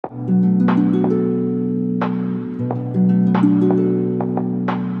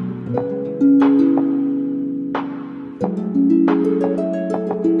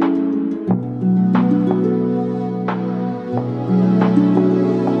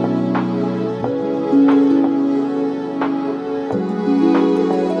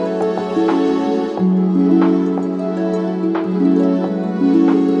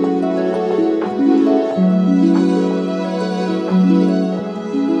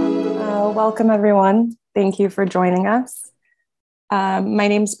Welcome, everyone. Thank you for joining us. My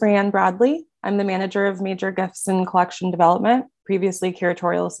name is Breanne Bradley. I'm the manager of major gifts and collection development, previously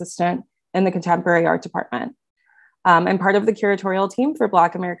curatorial assistant in the contemporary art department. I'm part of the curatorial team for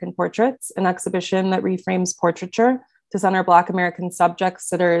Black American Portraits, an exhibition that reframes portraiture to center Black American subjects,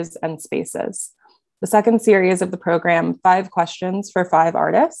 sitters, and spaces. The second series of the program, 5 Questions for 5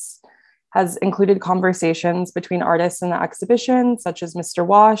 Artists, has included conversations between artists in the exhibition, such as Mr.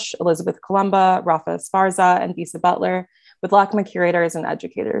 Wash, Elizabeth Columba, Rafa Esparza, and Visa Butler, with LACMA curators and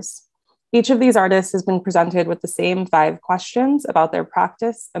educators. Each of these artists has been presented with the same 5 questions about their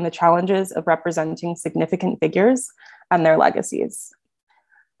practice and the challenges of representing significant figures and their legacies.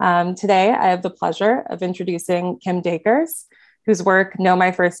 Today, I have the pleasure of introducing Kim Dacres, whose work, No,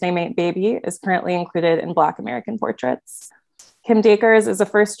 My First Name Ain't Baby, is currently included in Black American Portraits. Kim Dacres is a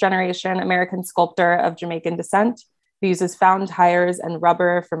first-generation American sculptor of Jamaican descent who uses found tires and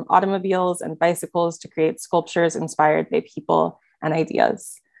rubber from automobiles and bicycles to create sculptures inspired by people and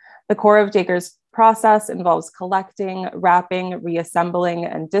ideas. The core of Dacres' process involves collecting, wrapping, reassembling,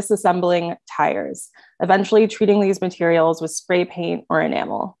 and disassembling tires, eventually treating these materials with spray paint or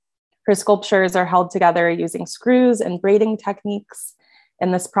enamel. Her sculptures are held together using screws and braiding techniques.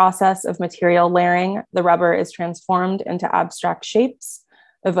 In this process of material layering, the rubber is transformed into abstract shapes,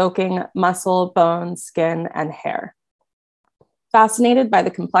 evoking muscle, bone, skin, and hair. Fascinated by the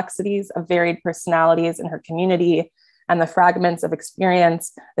complexities of varied personalities in her community and the fragments of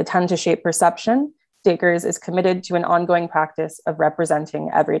experience that tend to shape perception, Dacres is committed to an ongoing practice of representing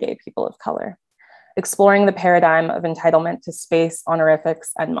everyday people of color, exploring the paradigm of entitlement to space,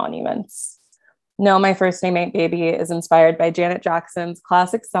 honorifics, and monuments. No, My First Name Ain't Baby is inspired by Janet Jackson's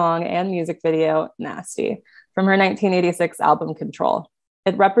classic song and music video, Nasty, from her 1986 album Control.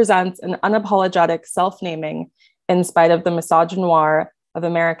 It represents an unapologetic self-naming in spite of the misogynoir of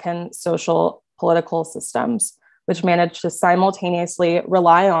American social political systems, which managed to simultaneously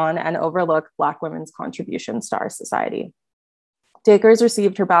rely on and overlook Black women's contributions to our society. Dacres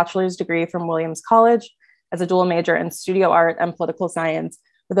received her bachelor's degree from Williams College as a dual major in studio art and political science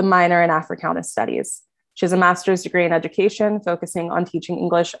with a minor in Africana studies. She has a master's degree in education, focusing on teaching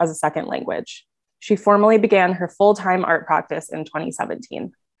English as a second language. She formally began her full-time art practice in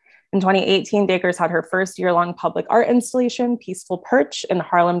 2017. In 2018, Dacres had her first year-long public art installation, Peaceful Perch, in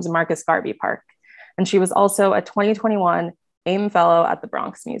Harlem's Marcus Garvey Park. And she was also a 2021 AIM Fellow at the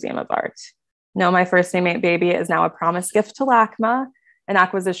Bronx Museum of Art. No, My First Name Ain't Baby is now a promised gift to LACMA, an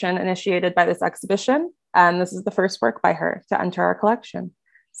acquisition initiated by this exhibition. And this is the first work by her to enter our collection.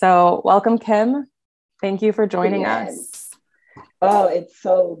 So welcome, Kim. Thank you for joining us. Oh, it's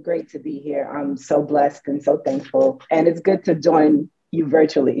so great to be here. I'm so blessed and so thankful. And it's good to join you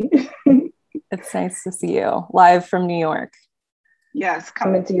virtually. It's nice to see you live from New York. Yes,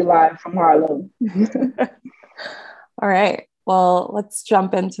 coming to you live from Harlem. All right. Well, let's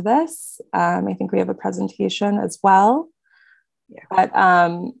jump into this. I think we have a presentation as well. Yeah.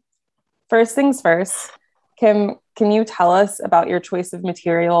 But first things first, Kim, can you tell us about your choice of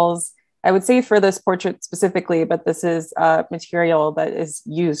materials? I would say for this portrait specifically, but this is a material that is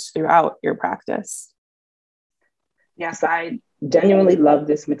used throughout your practice. Yes, I genuinely love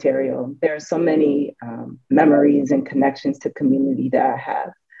this material. There are so many memories and connections to community that I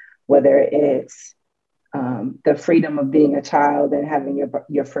have, whether it's the freedom of being a child and having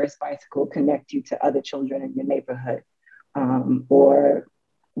your first bicycle connect you to other children in your neighborhood, or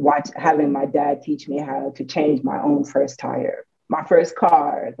having my dad teach me how to change my own first tire, my first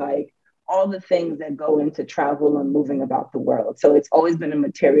car, like all the things that go into travel and moving about the world. So it's always been a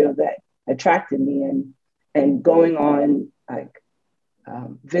material that attracted me, and going on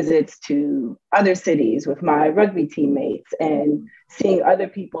visits to other cities with my rugby teammates and seeing other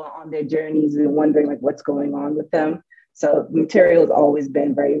people on their journeys and wondering like what's going on with them. So material has always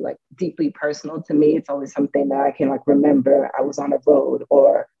been very like deeply personal to me. It's always something that I can like remember I was on a road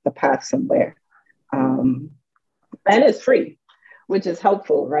or a path somewhere. And it's free, which is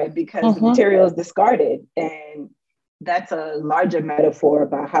helpful, right? Because the material is discarded. And that's a larger metaphor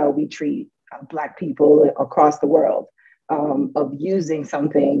about how we treat Black people across the world, of using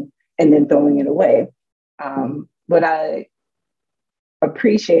something and then throwing it away. But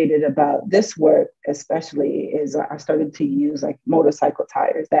appreciated about this work, especially, is I started to use like motorcycle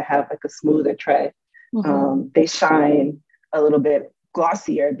tires that have like a smoother tread. They shine a little bit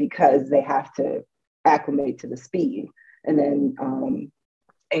glossier because they have to acclimate to the speed. And then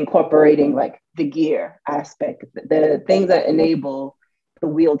incorporating like the gear aspect, the things that enable the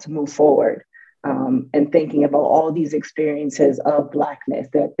wheel to move forward. And thinking about all these experiences of Blackness,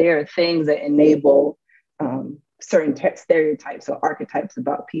 that there are things that enable certain stereotypes or archetypes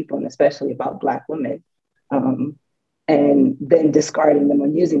about people, and especially about Black women, and then discarding them or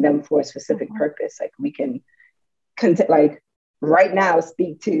using them for a specific purpose. Like we can, like right now,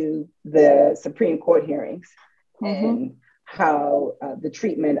 speak to the Supreme Court hearings and how the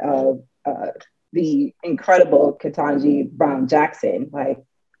treatment of the incredible Ketanji Brown Jackson, like,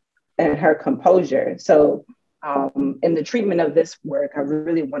 and her composure. So in the treatment of this work, I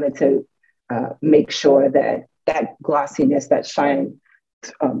really wanted to make sure that that glossiness, that shine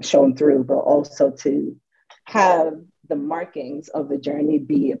shown through, but also to have the markings of the journey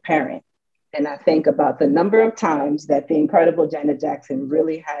be apparent. And I think about the number of times that the incredible Janet Jackson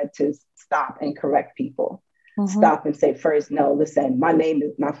really had to stop and correct people. Stop and say, first, no, listen, my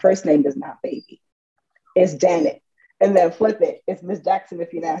first name is not Baby, it's Janet. And then flip it, it's Miss Jackson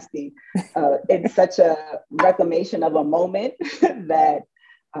if you're nasty. It's such a reclamation of a moment that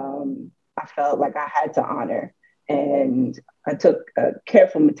I felt like I had to honor. And I took a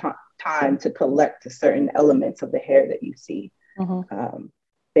careful time to collect certain elements of the hair that you see.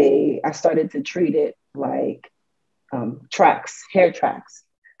 I started to treat it like hair tracks,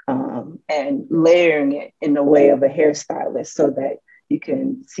 and layering it in the way of a hairstylist so that you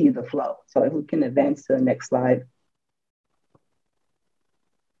can see the flow. So if we can advance to the next slide.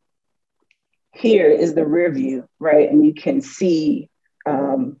 Here is the rear view, right? And you can see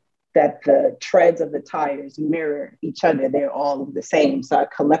that the treads of the tires mirror each other. They're all the same. So I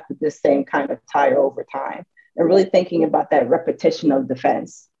collected this same kind of tire over time, and really thinking about that repetition of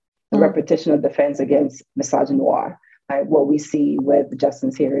defense, the repetition of defense against misogynoir. Like what we see with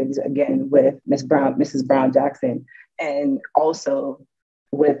Justin's hearings, again, with Mrs. Brown Jackson, and also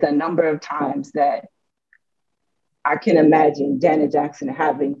with a number of times that I can imagine Janet Jackson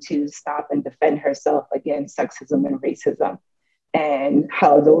having to stop and defend herself against sexism and racism, and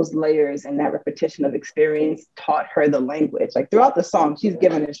how those layers and that repetition of experience taught her the language. Like throughout the song, she's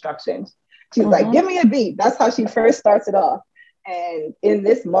given instructions. She's like, give me a beat. That's how she first starts it off. And in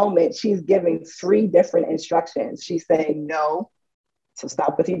this moment, she's giving 3 different instructions. She's saying, no, so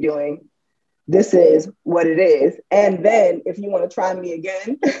stop what you're doing. This is what it is. And then if you want to try me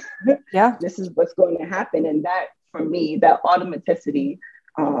again, this is what's going to happen. And that, for me, that automaticity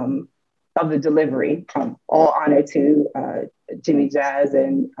of the delivery, all honor to Jimmy Jazz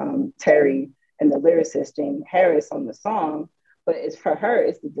and Terry and the lyricist, Jane Harris, on the song. But it's for her,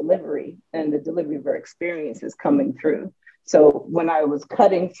 it's the delivery, and the delivery of her experience is coming through. So when I was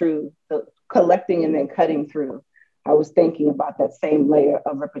collecting and then cutting through, I was thinking about that same layer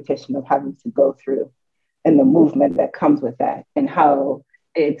of repetition of having to go through, and the movement that comes with that, and how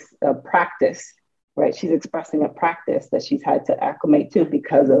it's a practice, right? She's expressing a practice that she's had to acclimate to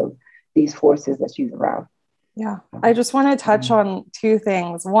because of these forces that she's around. Yeah, I just want to touch on 2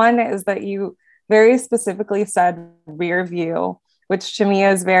 things. One is that you very specifically said rear view, which to me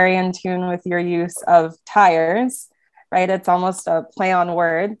is very in tune with your use of tires, right? It's almost a play on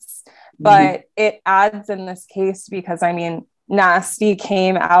words, but it adds in this case because, I mean, nasty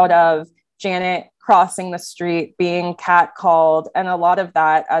came out of Janet crossing the street, being catcalled, and a lot of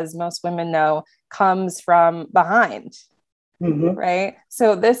that, as most women know, comes from behind. Right.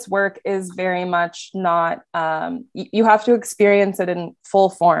 So this work is very much not, you have to experience it in full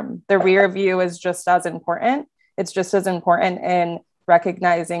form. The rear view is just as important. It's just as important in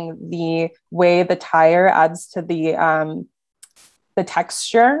recognizing the way the tire adds to the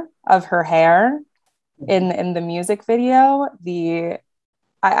texture of her hair in the music video.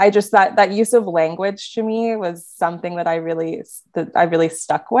 I just, that use of language to me was something that I really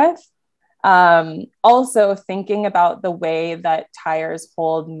stuck with. Also thinking about the way that tires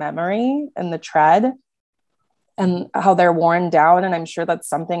hold memory in the tread and how they're worn down. And I'm sure that's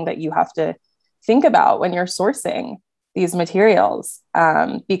something that you have to think about when you're sourcing these materials,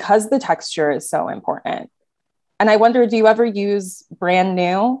 because the texture is so important. And I wonder, do you ever use brand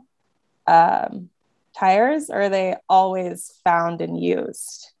new tires, or are they always found and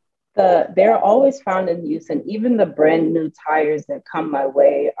used? They're always found in use, and even the brand new tires that come my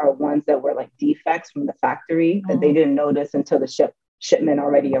way are ones that were like defects from the factory that they didn't notice until the shipment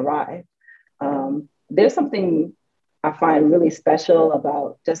already arrived. There's something I find really special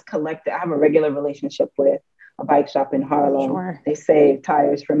about just collecting. I have a regular relationship with a bike shop in Harlem. Sure. They saved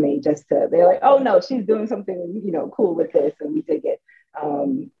tires for me they're like, oh no, she's doing something, cool with this. And we dig it.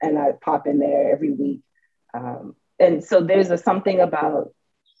 And I pop in there every week. And so there's something about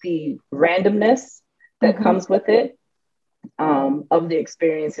the randomness that comes with it, of the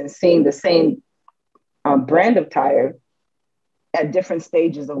experience, and seeing the same brand of tire at different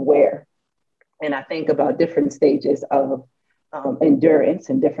stages of wear. And I think about different stages of endurance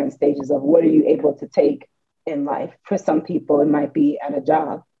and different stages of what are you able to take in life. For some people, it might be at a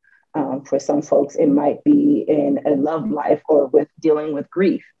job. For some folks, it might be in a love life or with dealing with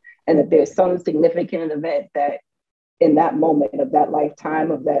grief. And that there's some significant event that in that moment of that lifetime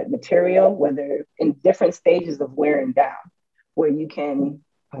of that material, whether in different stages of wearing down, where you can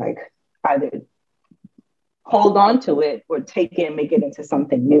like either hold on to it or take it and make it into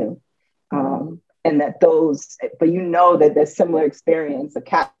something new. And that but that there's similar experience, a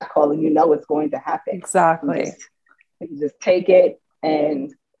cat calling, it's going to happen. Exactly. You just take it,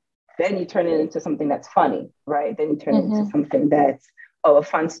 and then you turn it into something that's funny, right? Then you turn it into something that's a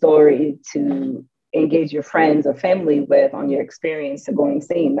fun story to engage your friends or family with on your experience of going and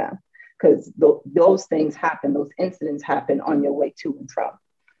seeing them. Because those things happen, those incidents happen on your way to and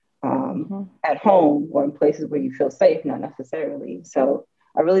from, at home or in places where you feel safe, not necessarily. So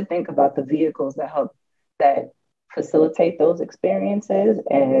I really think about the vehicles that facilitate those experiences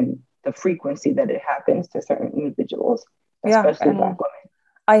and the frequency that it happens to certain individuals, especially Black women.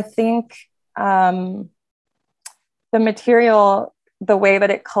 I think the material, the way that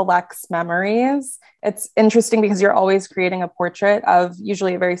it collects memories, it's interesting because you're always creating a portrait of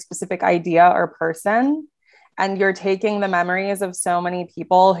usually a very specific idea or person. And you're taking the memories of so many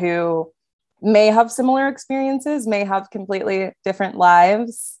people who may have similar experiences, may have completely different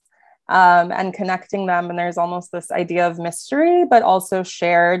lives, and connecting them. And there's almost this idea of mystery, but also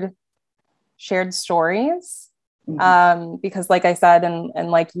shared stories. Because like I said, and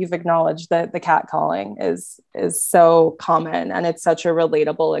like you've acknowledged, that the cat calling is so common and it's such a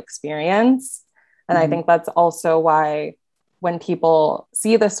relatable experience. And I think that's also why when people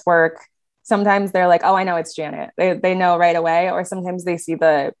see this work, sometimes they're like, oh, I know it's Janet. They know right away. Or sometimes they see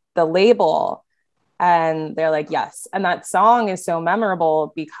the label and they're like, yes. And that song is so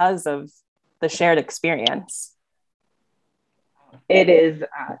memorable because of the shared experience. It is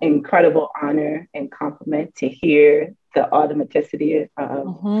an incredible honor and compliment to hear the automaticity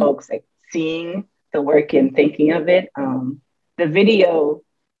of folks like seeing the work and thinking of it. The video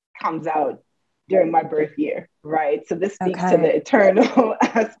comes out during my birth year, right? So this speaks to the eternal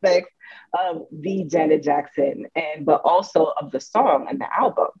aspect of the Janet Jackson, but also of the song and the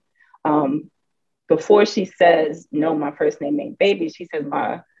album. Before she says, no, my first name ain't Baby, she says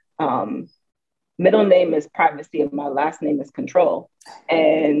my middle name is Privacy and my last name is Control.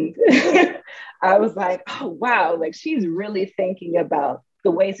 And I was like, oh, wow, like she's really thinking about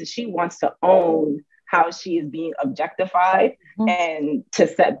the ways that she wants to own how she is being objectified and to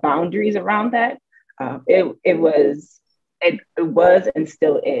set boundaries around that. It was and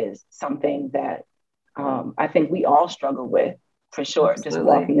still is something that I think we all struggle with, for sure. Absolutely. Just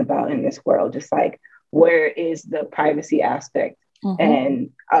walking about in this world, just like, where is the privacy aspect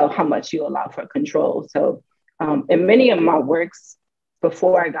and how much you allow for control? So in many of my works,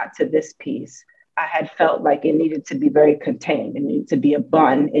 before I got to this piece, I had felt like it needed to be very contained. It needed to be a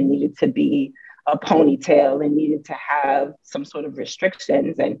bun. It needed to be a ponytail. It needed to have some sort of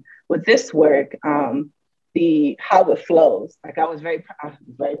restrictions. And with this work, how it flows, like I was very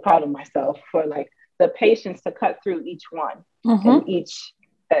proud of myself for like the patience to cut through each one. And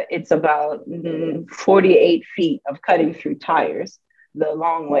it's about 48 feet of cutting through tires the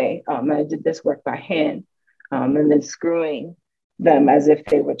long way. I did this work by hand, and then screwing them as if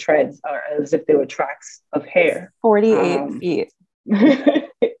they were treads or as if they were tracks of hair. 48 feet. I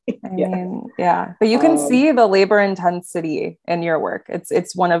mean, yeah, but you can see the labor intensity in your work.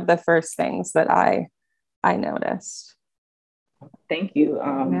 It's one of the first things that I noticed. Thank you.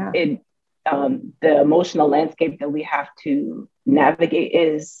 The emotional landscape that we have to navigate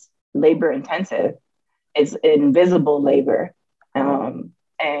is labor intensive. It's invisible labor.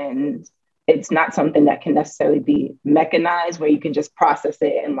 And it's not something that can necessarily be mechanized where you can just process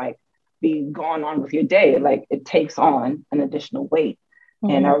it and like be going on with your day. Like it takes on an additional weight.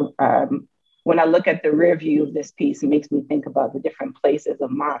 And when I look at the rear view of this piece, it makes me think about the different places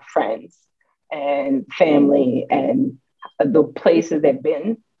of my friends and family and the places they've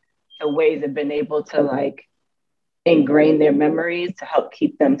been, the ways they've been able to like ingrain their memories to help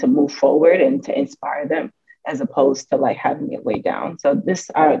keep them to move forward and to inspire them, as opposed to like having it weigh down. So this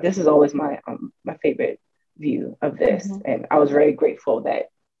is always my favorite view of this. And I was very grateful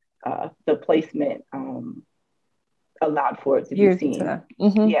that the placement allowed for it to be seen. Yeah,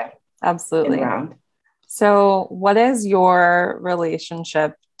 in absolutely. round. So what is your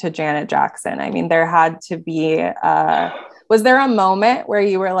relationship to Janet Jackson? I mean, there had to be, was there a moment where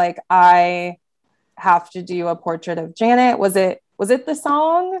you were like, I have to do a portrait of Janet? Was it the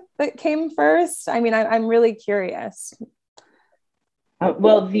song that came first? I mean, I'm really curious.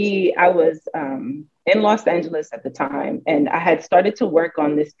 Well, I was in Los Angeles at the time, and I had started to work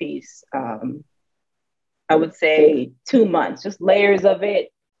on this piece. I would say 2 months, just layers of it,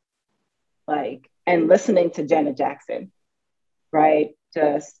 like, and listening to Janet Jackson, right?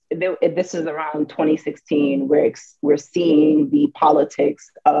 This is around 2016, where we're seeing the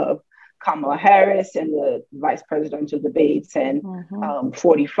politics of Kamala Harris and the vice presidential debates, and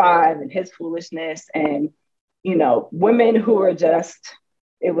 45 and his foolishness, and women who are just,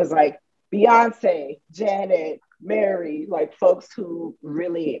 it was like Beyonce, Janet, Mary, like folks who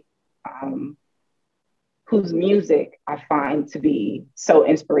really, whose music I find to be so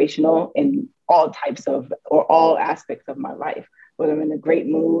inspirational in all types of, or all aspects of my life, whether I'm in a great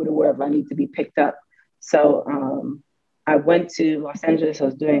mood or wherever I need to be picked up. So I went to Los Angeles, I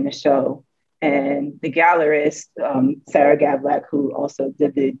was doing a show, and the gallerist, Sarah Gavlak, who also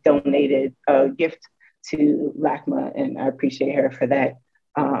did the donated gift to LACMA, and I appreciate her for that.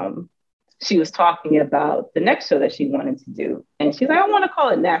 She was talking about the next show that she wanted to do. And she's like, I want to call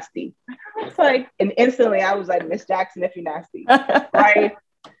it Nasty. It's like, and instantly I was like, Miss Jackson, if you're nasty, right?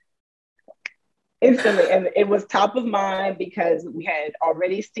 Instantly. And it was top of mind because we had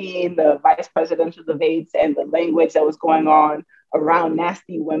already seen the vice presidential debates and the language that was going on around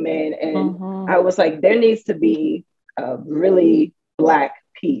nasty women. And I was like, there needs to be a really Black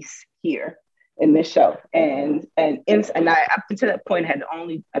piece here in this show. And I, up until that point, had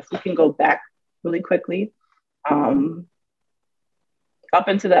only, if we can go back really quickly, up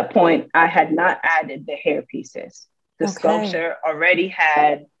until that point, I had not added the hair pieces. The sculpture already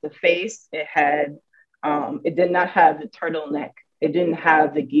had the face. It had, it did not have the turtleneck. It didn't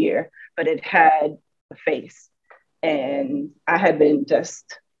have the gear, but it had the face. And I had been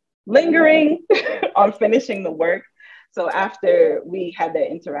just lingering on finishing the work. So after we had that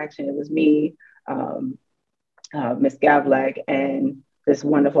interaction, it was me, Miss Gavlak, and this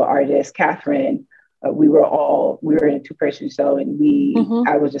wonderful artist, Catherine. We were in a two-person show, and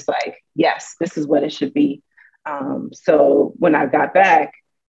I was just like, yes, this is what it should be. So when I got back,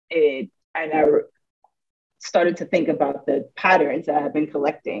 I started to think about the patterns that I've been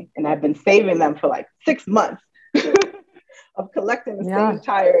collecting, and I've been saving them for like 6 months of collecting the same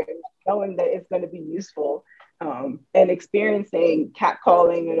attire, knowing that it's going to be useful. And experiencing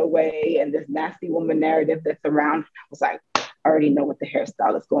catcalling in a way, and this nasty woman narrative that's around. I was like, I already know what the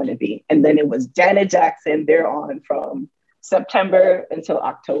hairstyle is going to be. And then it was Janet Jackson there on from September until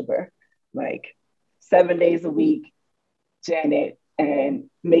October, like 7 days a week, Janet, and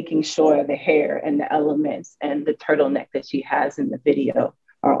making sure the hair and the elements and the turtleneck that she has in the video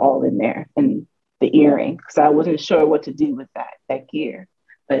are all in there, and the earring, because I wasn't sure what to do with that gear.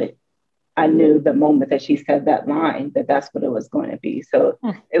 But I knew the moment that she said that line, that that's what it was going to be. So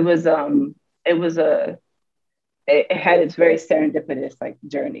it had its very serendipitous like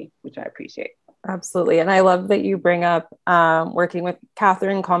journey, which I appreciate. Absolutely. And I love that you bring up working with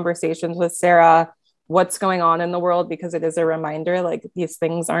Catherine, conversations with Sarah, what's going on in the world, because it is a reminder, like, these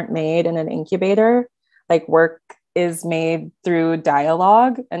things aren't made in an incubator. Like, work is made through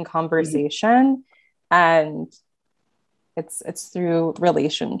dialogue and conversation, and it's through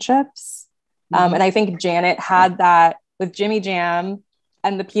relationships. And I think Janet had that with Jimmy Jam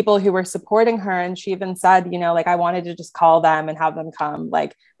and the people who were supporting her. And she even said, like, I wanted to just call them and have them come,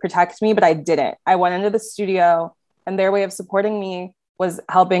 like, protect me, but I didn't. I went into the studio, and their way of supporting me was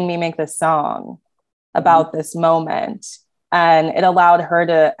helping me make this song about this moment. And it allowed her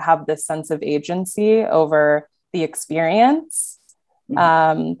to have this sense of agency over the experience.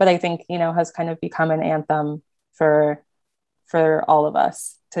 But I think, has kind of become an anthem for all of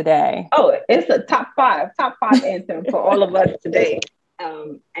us today. Oh, it's a top five anthem for all of us today.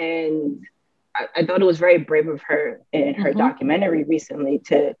 And I thought it was very brave of her in her documentary recently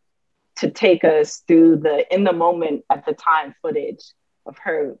to take us through the in the moment at the time footage of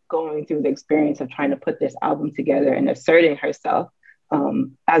her going through the experience of trying to put this album together and asserting herself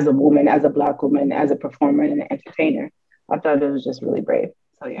as a woman, as a Black woman, as a performer and an entertainer. I thought it was just really brave.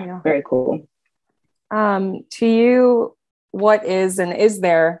 So yeah. Very cool. To you, what is, and is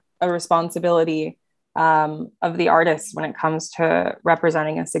there a responsibility of the artist when it comes to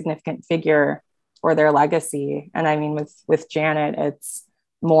representing a significant figure or their legacy? And I mean, with Janet, it's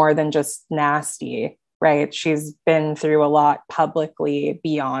more than just nasty, right? She's been through a lot publicly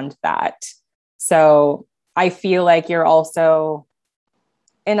beyond that. So I feel like you're also,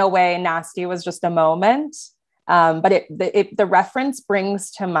 in a way, nasty was just a moment. But the reference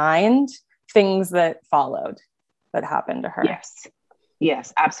brings to mind things that followed, that happened to her.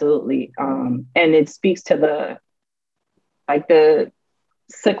 Yes, absolutely. And it speaks to the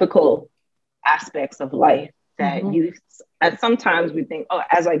cyclical aspects of life that sometimes we think, oh,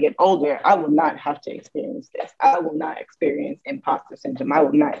 as I get older, I will not have to experience this. I will not experience imposter syndrome. I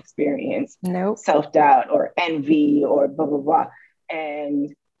will not experience self-doubt or envy or blah, blah, blah.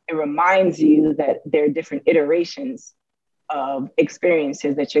 And it reminds you that there are different iterations of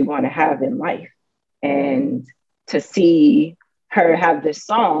experiences that you're going to have in life. And to see her have this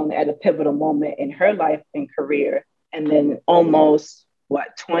song at a pivotal moment in her life and career, and then almost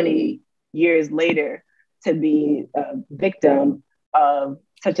 20 years later to be a victim of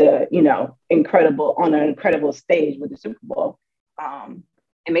such a, on an incredible stage with the Super Bowl.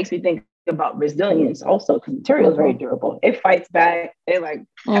 It makes me think about resilience also, because material is very durable. It fights back. It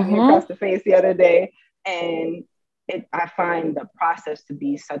hit me across the face the other day. And I find the process to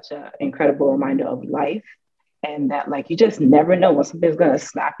be such an incredible reminder of life. And that you just never know when something's going to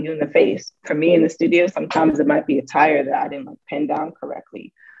slap you in the face. For me in the studio, sometimes it might be a tire that I didn't pin down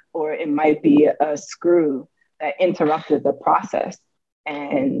correctly, or it might be a screw that interrupted the process.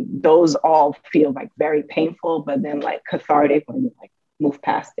 And those all feel very painful, but then cathartic when you move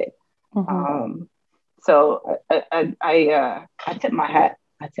past it. So I tip my hat.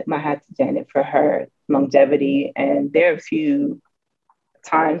 I tip my hat to Janet for her longevity. And there are a few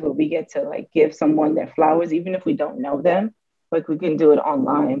times where we get to give someone their flowers, even if we don't know them. We can do it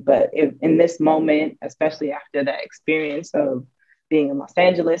online. But in this moment, especially after that experience of being in Los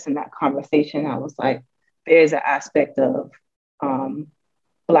Angeles and that conversation, I was like, there's an aspect of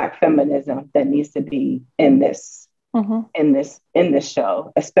Black feminism that needs to be in this in this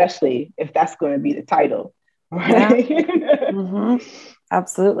show, especially if that's going to be the title, right? Yeah.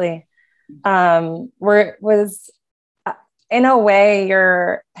 Absolutely. In a way,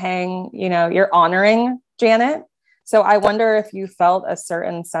 you're you're honoring Janet. So I wonder if you felt a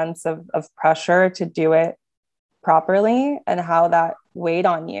certain sense of pressure to do it properly and how that weighed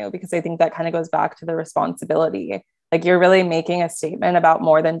on you, because I think that kind of goes back to the responsibility. You're really making a statement about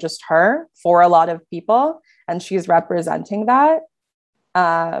more than just her for a lot of people, and she's representing that.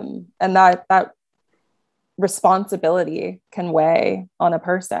 And that responsibility can weigh on a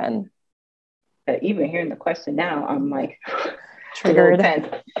person. Even hearing the question now, I'm triggered.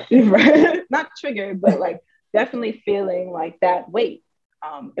 Not triggered, but definitely feeling that weight.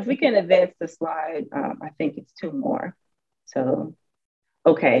 If we can advance the slide, I think it's 2 more. So,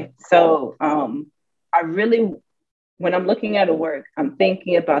 okay. So I really, when I'm looking at a work, I'm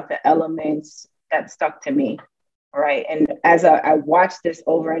thinking about the elements that stuck to me, right? And as I watched this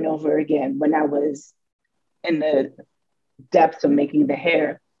over and over again, when I was in the depths of making the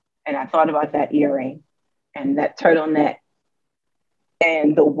hair, and I thought about that earring and that turtleneck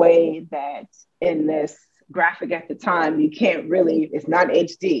and the way that in this graphic at the time, you can't really, it's not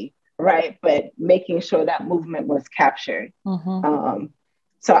HD, right? But making sure that movement was captured.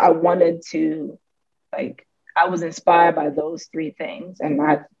 So I wanted to, I was inspired by those 3 things. And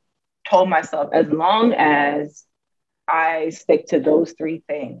I told myself, as long as I stick to those 3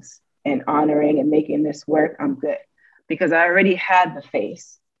 things and honoring and making this work, I'm good. Because I already had the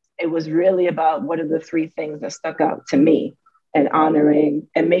face. It was really about what are the 3 things that stuck out to me, and honoring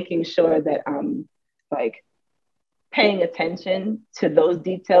and making sure that I'm paying attention to those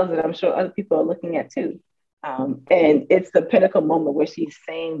details that I'm sure other people are looking at too. And it's the pinnacle moment where she's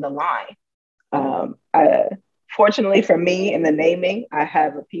saying the line. Fortunately for me, in the naming, I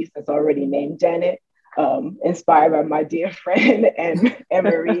have a piece that's already named Janet, inspired by my dear friend and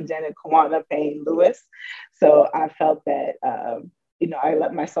Marie Janet Kawana Payne Lewis. So I felt that, I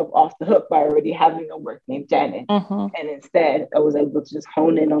let myself off the hook by already having a work named Janet. And instead, I was able to just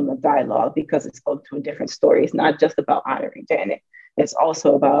hone in on the dialogue because it spoke to a different story. It's not just about honoring Janet. It's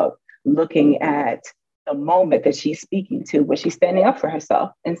also about looking at the moment that she's speaking to, where she's standing up for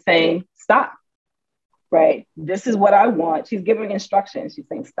herself and saying, stop, right? This is what I want. She's giving instructions. She's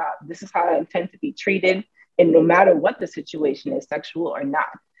saying, stop. This is how I intend to be treated. And no matter what the situation is, sexual or not.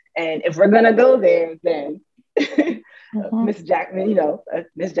 And if we're going to go there, then Miss Jackson,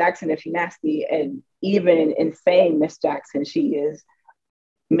 Miss Jackson, if she's nasty, and even in saying Miss Jackson, she is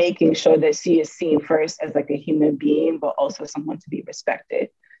making sure that she is seen first as a human being, but also someone to be respected.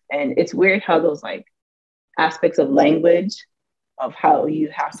 And it's weird how those aspects of language, of how you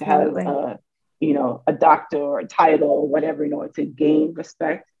have to have a doctor or a title or whatever in order to gain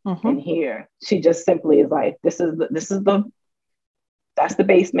respect. And here, she just simply is this is the that's the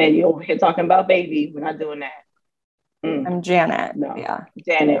basement. You over here talking about baby. We're not doing that. I'm Janet. No. Yeah.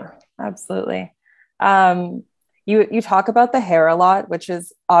 Janet. Yeah, absolutely. You talk about the hair a lot, which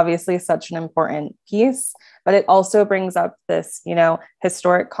is obviously such an important piece, but it also brings up this,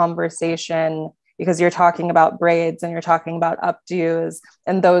 historic conversation, because you're talking about braids and you're talking about updos,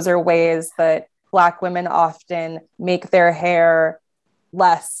 and those are ways that Black women often make their hair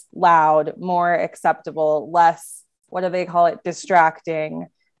less loud, more acceptable, less, what do they call it, distracting.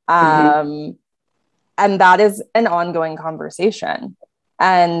 And that is an ongoing conversation.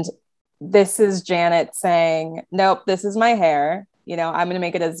 And this is Janet saying, nope, this is my hair. I'm going to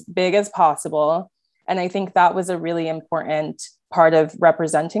make it as big as possible. And I think that was a really important part of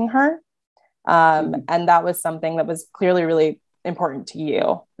representing her. And that was something that was clearly really important to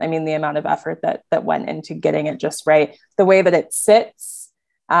you. I mean, the amount of effort that went into getting it just right, the way that it sits,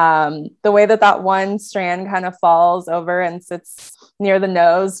 the way that one strand kind of falls over and sits near the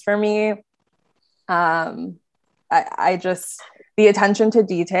nose for me. I just, the attention to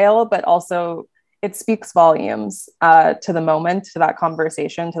detail, but also it speaks volumes to the moment, to that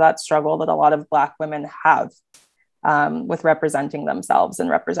conversation, to that struggle that a lot of Black women have with representing themselves and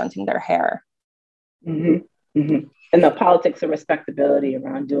representing their hair. And the politics of respectability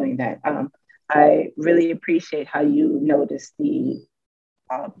around doing that. I really appreciate how you noticed the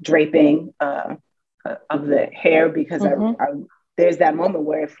draping of the hair, because there's that moment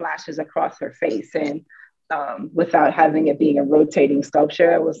where it flashes across her face, and without having it being a rotating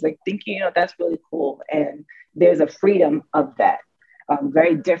sculpture, I was like thinking, that's really cool. And there's a freedom of that,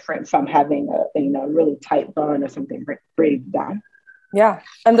 very different from having a really tight bun or something braided down. Yeah.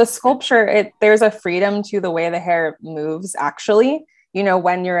 And the sculpture, there's a freedom to the way the hair moves, actually,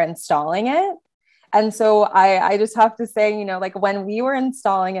 when you're installing it. And so I just have to say, like when we were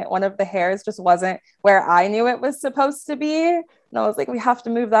installing it, one of the hairs just wasn't where I knew it was supposed to be. And I was like, we have to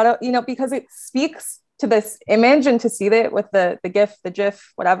move that up, because it speaks to this image, and to see that with the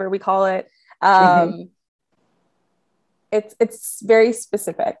GIF, whatever we call it. It's very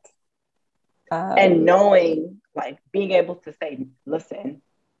specific. And knowing, like being able to say, listen,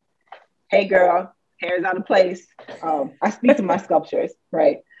 hey girl, hair's out of place. I speak to my sculptures,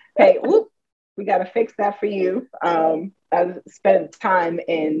 right? Hey, whoop, we got to fix that for you. I spent time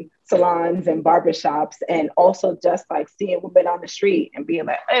in salons and barbershops, and also just like seeing women on the street and being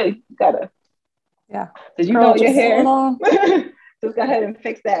like, hey, you gotta, did you know your hair? Just go ahead and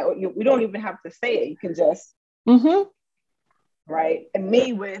fix that. We don't even have to say it. You can just, right? And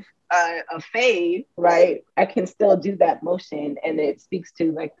me with a fade, right? I can still do that motion, and it speaks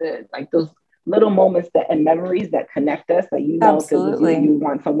to those little moments and memories that connect us, that Absolutely. You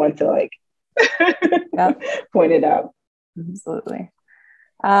want someone to like point it out. Absolutely.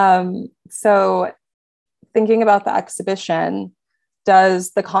 So thinking about the exhibition,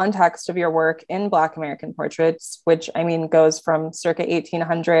 does the context of your work in Black American portraits, which I mean goes from circa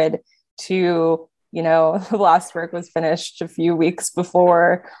 1800 to, the last work was finished a few weeks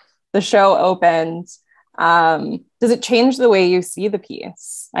before the show opened, does it change the way you see the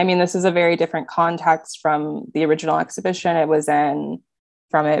piece? I mean, this is a very different context from the original exhibition it was in,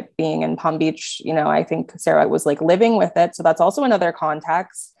 from it being in Palm Beach. I think Sarah was like living with it. So that's also another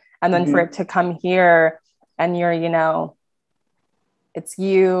context. And then for it to come here and you're, it's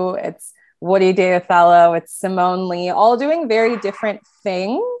you, it's Woody De Othello, it's Simone Lee, all doing very different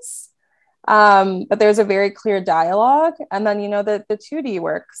things. But there's a very clear dialogue. And then, the 2D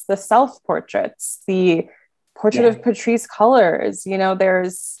works, the self-portraits, the portrait of Patrice Cullors,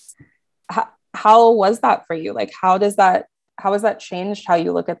 there's, how was that for you? Like, how has that changed how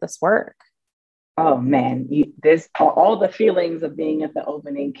you look at this work? Oh man, all the feelings of being at the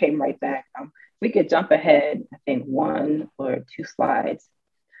opening came right back. We could jump ahead, I think 1 or 2 slides.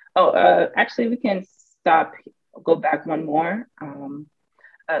 Actually, we can go back one more.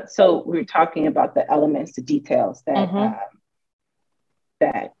 So we were talking about the elements, the details that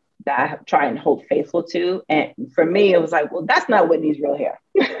I try and hold faithful to. And for me, it was like, well, that's not Whitney's real hair.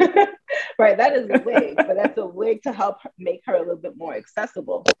 Right? That is a wig, but that's a wig to help make her a little bit more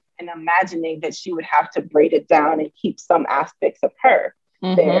accessible. And imagining that she would have to braid it down and keep some aspects of her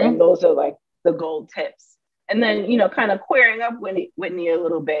there. And those are like the gold tips. And then, kind of queering up Whitney a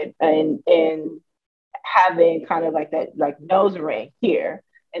little bit, and having kind of like that, like nose ring here,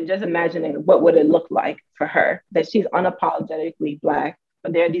 and just imagining what would it look like for her, that she's unapologetically Black,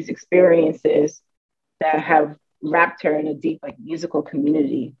 but there are these experiences that have wrapped her in a deep, like musical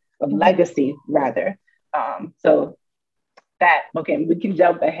community of legacy, rather. So that, okay, we can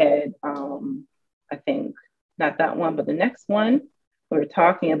jump ahead. I think not that one, but the next one, we're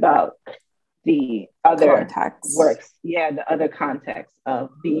talking about the other context. works, the other context of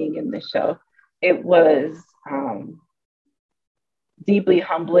being in the show. It was deeply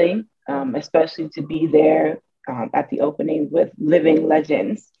humbling, especially to be there at the opening with living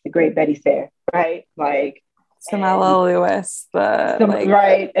legends, the great Betty Sayre, right? Like Samela Lewis,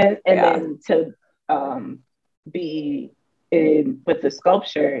 right, and then to be in with the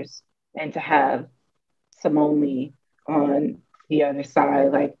sculptures and to have Simone Lee on the other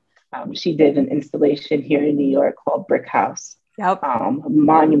side, like she did an installation here in New York called Brick House. Yep.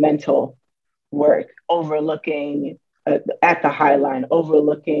 Monumental work overlooking at the High Line,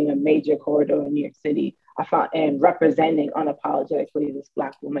 overlooking a major corridor in New York City. I found and representing unapologetically this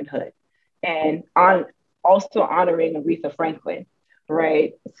Black womanhood, and also honoring Aretha Franklin,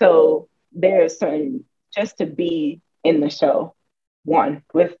 right? So there's certain just to be in the show, one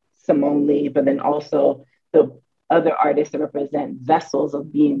with Simone Lee, but then also the other artists that represent vessels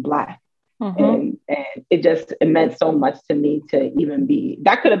of being Black. And it meant so much to me to even be,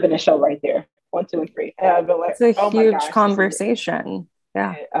 that could have been a show right there. 1, 2, and 3. And I've been like, it's a huge conversation.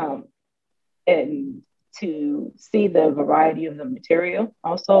 Yeah. And to see the variety of the material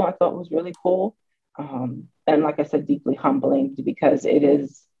also, I thought was really cool. And like I said, deeply humbling because it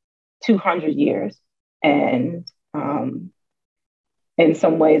is 200 years. And in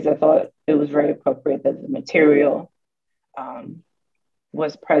some ways, I thought it was very appropriate that the material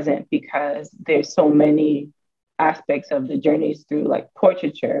was present because there's so many aspects of the journeys through like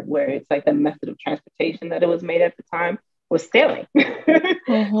portraiture, where it's like the method of transportation that it was made at the time was sailing,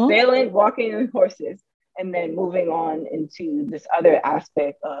 sailing, walking on horses, and then moving on into this other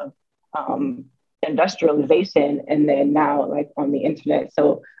aspect of industrialization, and then now like on the internet.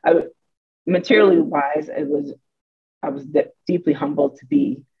 So materially wise, I was deeply humbled to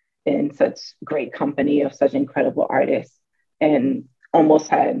be in such great company of such incredible artists, and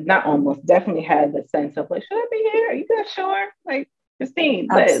definitely had the sense of like, should I be here? Are you guys sure? Like, Christine,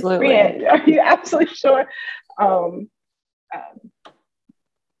 Liz, Breanne, are you absolutely sure?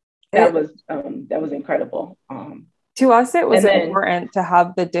 That was incredible. To us, it was important to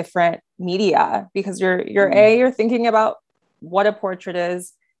have the different media because you're thinking about what a portrait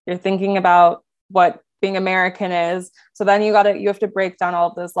is, you're thinking about what being American is. So then you have to break down all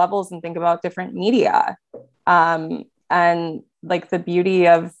of those levels and think about different media. And like the beauty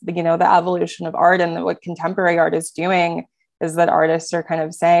of the evolution of art and what contemporary art is doing is that artists are kind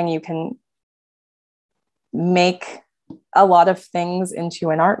of saying you can make a lot of things into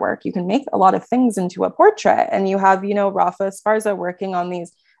an artwork. You can make a lot of things into a portrait. And you have, Rafa Esparza working on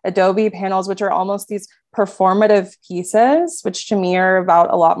these Adobe panels, which are almost these performative pieces, which to me are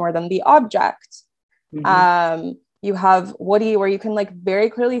about a lot more than the object. You have Woody, where you can like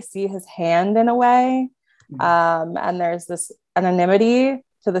very clearly see his hand in a way. And there's this anonymity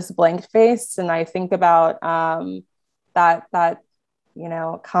to this blank face. And I think about that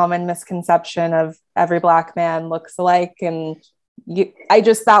common misconception of every Black man looks alike. And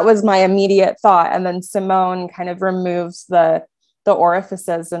that was my immediate thought. And then Simone kind of removes the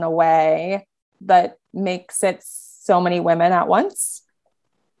orifices in a way that makes it so many women at once.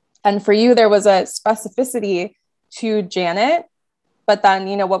 And for you, there was a specificity to Janet. But then,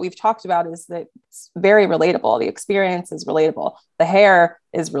 what we've talked about is that it's very relatable. The experience is relatable. The hair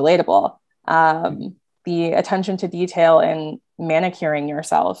is relatable. The attention to detail in manicuring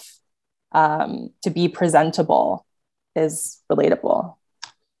yourself to be presentable is relatable.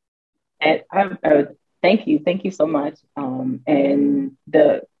 And thank you so much. And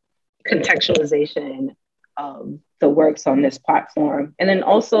the contextualization of the works on this platform, and then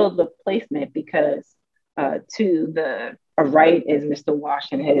also the placement, because right is Mr.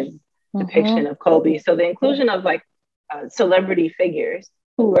 Wash and his depiction of Kobe. So the inclusion of like celebrity figures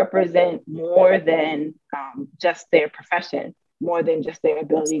who represent more than just their profession, more than just their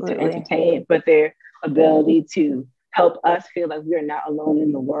ability to entertain, but their ability to help us feel like we're not alone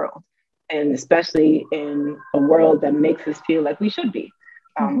in the world. And especially in a world that makes us feel like we should be,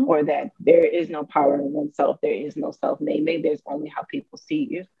 or that there is no power in oneself, there is no self-naming, there's only how people see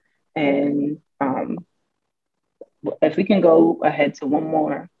you. And if we can go ahead to one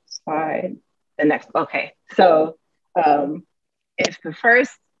more slide, the next, okay. So if the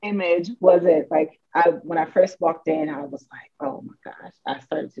first image wasn't like, when I first walked in, I was like, oh my gosh, I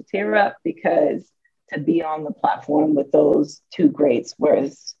started to tear up because to be on the platform with those two greats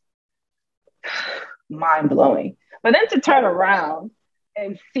was mind blowing. But then to turn around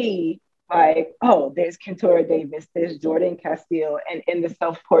and see like, oh, there's Kentora Davis, there's Jordan Castile, and in the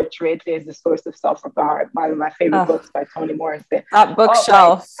self-portrait, there's The Source of Self-Regard, one of my favorite books by Toni Morrison. That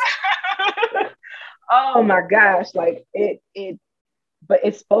bookshelf. Oh my gosh, like it but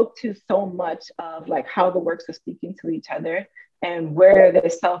it spoke to so much of like how the works are speaking to each other and where the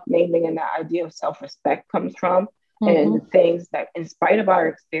self-naming and the idea of self-respect comes from, and the things that, in spite of our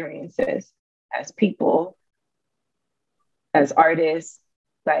experiences as people, as artists,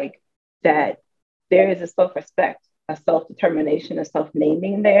 like that there is a self-respect, a self-determination, a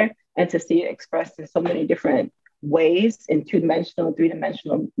self-naming there, and to see it expressed in so many different ways in two-dimensional,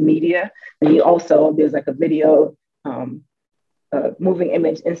 three-dimensional media. And you also, there's like a video, moving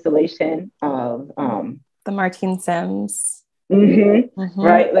image installation of the Martine Sims.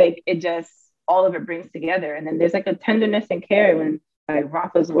 Right? Like it just, all of it brings together. And then there's like a tenderness and care when like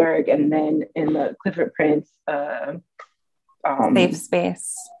Rafa's work, and then in the Clifford Prince Safe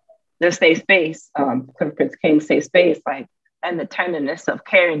Space. The Safe Space, Clifford Prince King Safe Space, like, and the tenderness of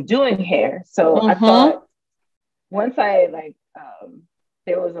care and doing hair. So I thought once I like,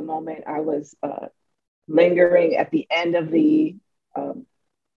 there was a moment I was lingering at the end of the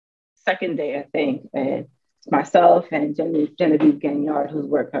second day, I think, and myself and Genevieve Gagnard, whose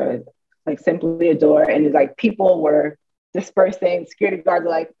work I like simply adore, and like people were dispersing, security guards are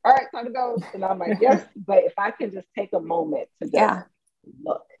like, all right, time to go. And I'm like, yes, but if I can just take a moment to just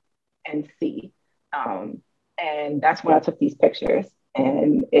look and see. And that's when I took these pictures,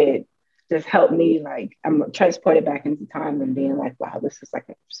 and it just helped me, like, I'm transported back into time and being like, wow, this is like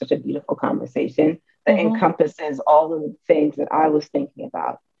such a beautiful conversation that encompasses all of the things that I was thinking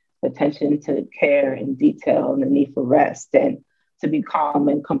about: attention to care and detail and the need for rest and to be calm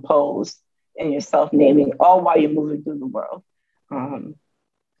and composed and your self-naming, all while you're moving through the world.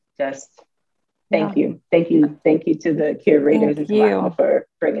 Just thank you to the curators and to LACMA for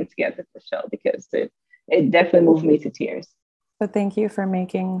bringing together the show, because it definitely moved me to tears. But thank you for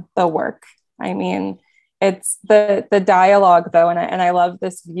making the work. I mean, it's the dialogue though, and I love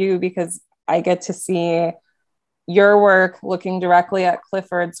this view because I get to see your work looking directly at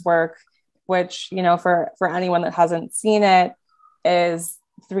Clifford's work, which, you know, for anyone that hasn't seen it, is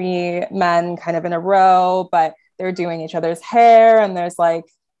three men kind of in a row, but they're doing each other's hair, and there's like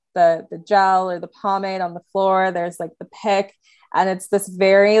the gel or the pomade on the floor, there's like the pick, and it's this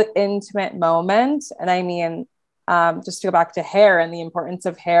very intimate moment. And I mean, just to go back to hair and the importance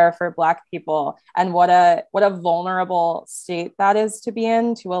of hair for Black people, and what a vulnerable state that is to be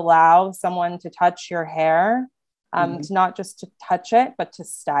in, to allow someone to touch your hair, to not just to touch it, but to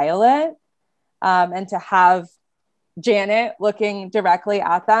style it, and to have Janet looking directly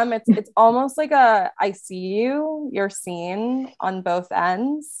at them. It's almost like I see you, you're seen on both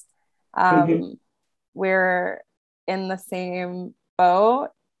ends. We're in the same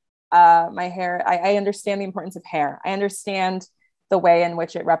boat. My hair, I understand the importance of hair. I understand the way in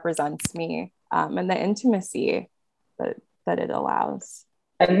which it represents me, and the intimacy that it allows.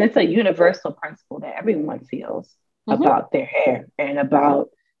 And it's a universal principle that everyone feels about their hair, and about,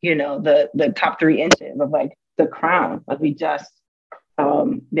 you know, the top 3 inches of like the crown. Like we just,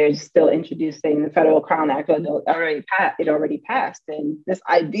 they're still introducing the Federal Crown Act. It already passed. And this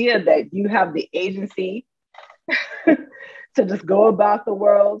idea that you have the agency to just go about the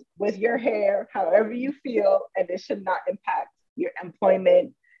world with your hair however you feel, and it should not impact your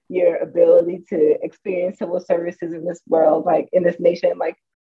employment, your ability to experience civil services in this world, like in this nation. Like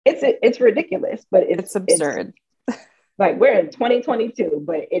it's ridiculous, but it's absurd. Like we're in 2022,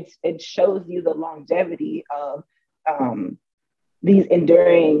 but it shows you the longevity of these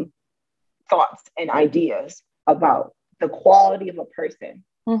enduring thoughts and ideas about the quality of a person.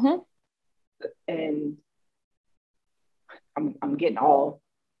 And I'm getting all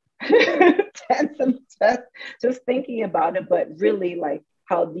tense and just thinking about it, but really like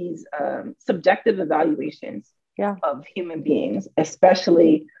how these subjective evaluations of human beings,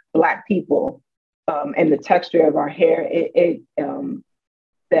 especially Black people, and the texture of our hair,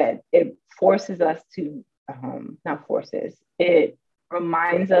 that it forces us to, not forces, it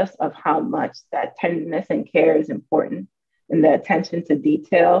reminds us of how much that tenderness and care is important, and the attention to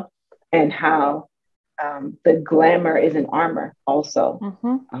detail, and how the glamour is an armor also.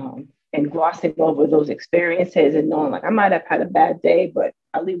 And glossing over those experiences and knowing like I might have had a bad day, but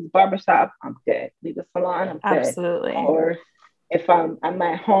I leave the barbershop, I'm good. Leave the salon, I'm good. Absolutely. Or if I'm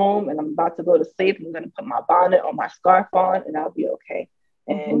at home and I'm about to go to sleep, I'm going to put my bonnet or my scarf on and I'll be okay.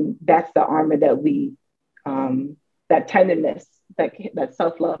 And that's the armor that we, that tenderness, that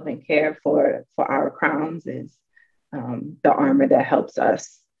self-love and care for our crowns is the armor that helps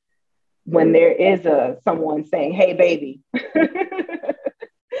us when there is someone saying, hey, baby.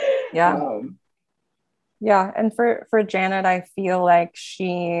 And for Janet, I feel like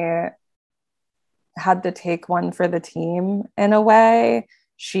she had to take one for the team in a way.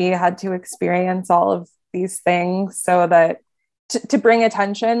 She had to experience all of these things so that to bring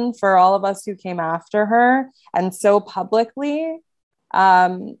attention for all of us who came after her, and so publicly.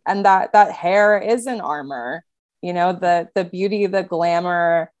 And that hair is an armor, you know, the beauty, the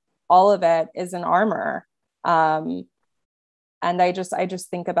glamour, all of it is an armor. And I just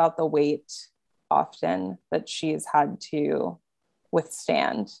think about the weight often that she's had to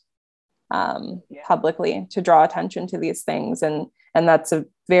withstand publicly to draw attention to these things. And that's a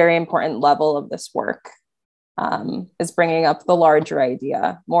very important level of this work, is bringing up the larger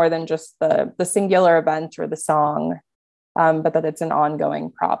idea more than just the singular event or the song, but that it's an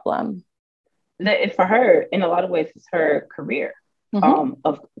ongoing problem. For her, in a lot of ways, it's her career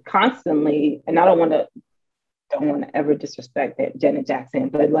of constantly, and I don't want to ever disrespect that Janet Jackson,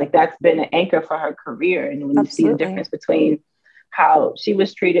 but like that's been an anchor for her career. And when you see the difference between how she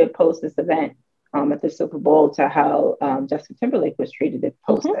was treated post this event at the Super Bowl to how Justin Timberlake was treated at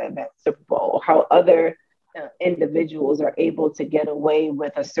post the event Super Bowl, how other individuals are able to get away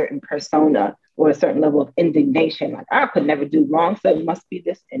with a certain persona or a certain level of indignation. Like, I could never do wrong, so it must be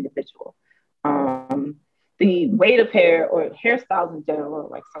this individual. The weight of hair or hairstyles in general,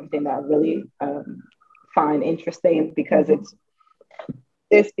 like something that I really find interesting, because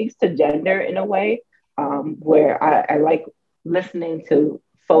it speaks to gender in a way where I like listening to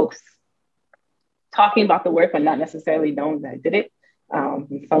folks talking about the work but not necessarily knowing that I did it.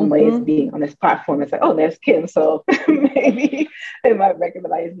 In some ways, being on this platform, it's like, oh, there's Kim, so maybe they might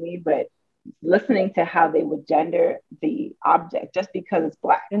recognize me. But listening to how they would gender the object just because it's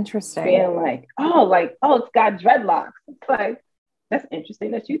Black. Interesting. Being like, oh, it's got dreadlocks. It's like, that's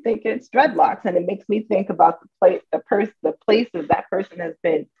interesting that you think it's dreadlocks. And it makes me think about the places that person has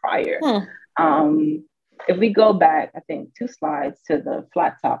been prior. If we go back, I think 2 slides to the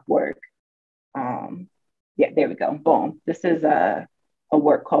flat top work. There we go. Boom. This is a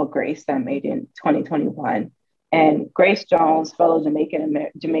work called Grace that I made in 2021. And Grace Jones, fellow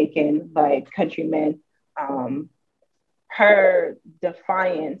Jamaican, like countryman, her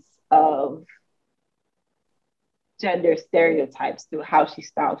defiance of gender stereotypes through how she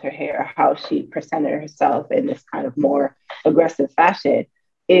styled her hair, how she presented herself in this kind of more aggressive fashion,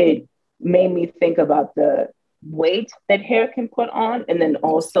 it made me think about the weight that hair can put on, and then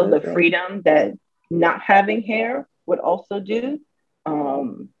also the freedom that not having hair would also do.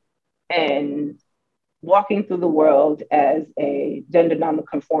 And walking through the world as a gender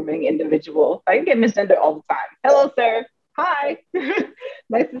non-conforming individual, I get misgendered all the time. Hello, sir. Hi.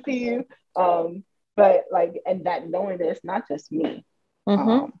 Nice to see you. But like, and that knowing that it's not just me,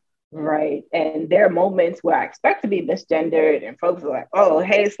 right? And there are moments where I expect to be misgendered, and folks are like, "Oh,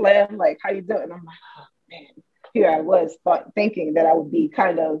 hey, Slim, like, how you doing?" And I'm like, "Oh man," here I was thinking that I would be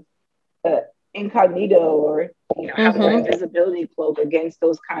kind of incognito, or have an invisibility cloak against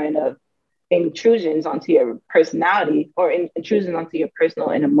those kind of intrusions onto your personality, or intrusions onto your personal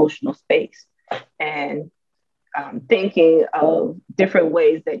and emotional space. And thinking of different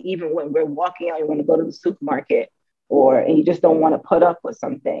ways that even when we're walking out, you want to go to the supermarket, and you just don't want to put up with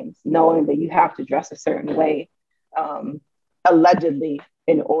some things, knowing that you have to dress a certain way, allegedly,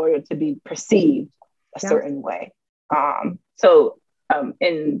 in order to be perceived a certain way.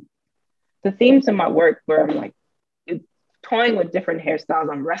 In the themes of my work, where I'm like toying with different hairstyles,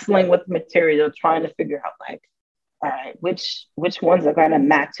 I'm wrestling with material, trying to figure out like, all right, which ones are going to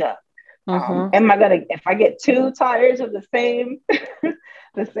match up. If I get 2 tires of the same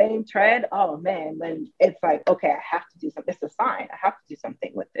the same tread, oh man, then it's like, okay, I have to do something. It's a sign. I have to do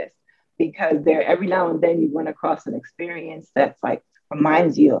something with this, because every now and then you run across an experience that's like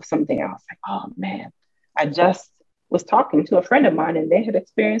reminds you of something else. Like, oh man, I just was talking to a friend of mine and they had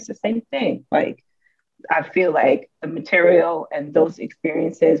experienced the same thing. Like, I feel like the material and those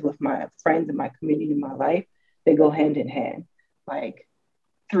experiences with my friends and my community in my life, they go hand in hand. Like,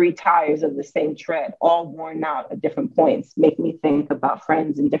 3 tires of the same tread, all worn out at different points, make me think about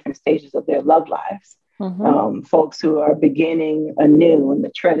friends in different stages of their love lives. Folks who are beginning anew and the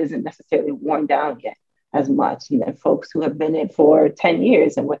tread isn't necessarily worn down yet as much. And then folks who have been in for 10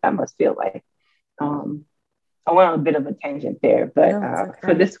 years and what that must feel like. I went on a bit of a tangent there, but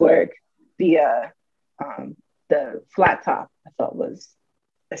for this work, the flat top I thought was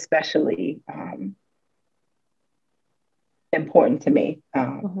especially important to me,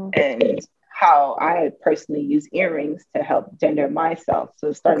 and how I personally use earrings to help gender myself.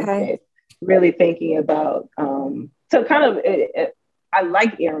 So starting today, really thinking about, so kind of, I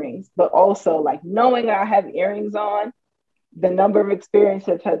like earrings, but also like knowing I have earrings on, the number of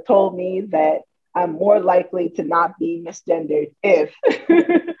experiences have told me that I'm more likely to not be misgendered if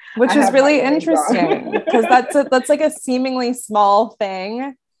which is really interesting, because that's like a seemingly small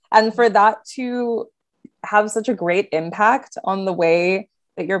thing, and for that to have such a great impact on the way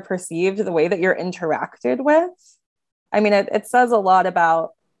that you're perceived, the way that you're interacted with. I mean, it says a lot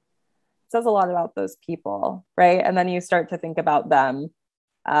about those people, right? And then you start to think about them,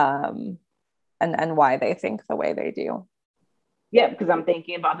 and why they think the way they do. Yeah, because I'm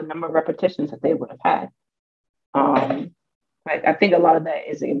thinking about the number of repetitions that they would have had. I think a lot of that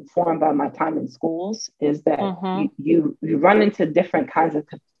is informed by my time in schools, is that you run into different kinds of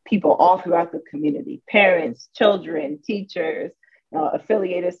people all throughout the community, parents, children, teachers,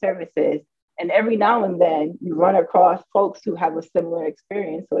 affiliated services. And every now and then you run across folks who have a similar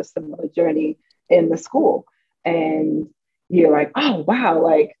experience or a similar journey in the school. And you're like, oh, wow,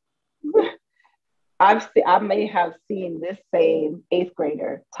 like I may have seen this same eighth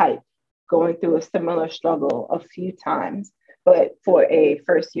grader type going through a similar struggle a few times. But for a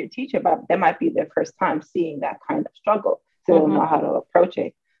first year teacher, that might be their first time seeing that kind of struggle. So they don't know how to approach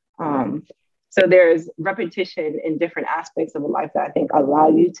it. So there's repetition in different aspects of a life that I think allow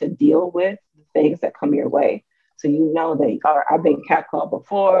you to deal with the things that come your way. So you know that I've been catcalled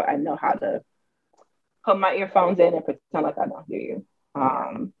before. I know how to put my earphones in and pretend like I don't hear you.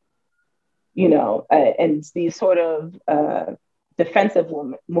 And these sort of defensive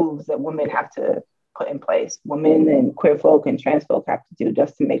moves that women have to put in place, women and queer folk and trans folk have to do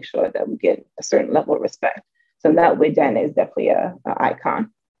just to make sure that we get a certain level of respect. So in that way, Jen is definitely an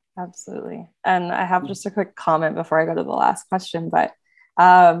icon. Absolutely. And I have just a quick comment before I go to the last question, but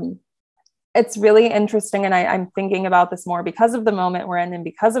it's really interesting. And I'm thinking about this more because of the moment we're in and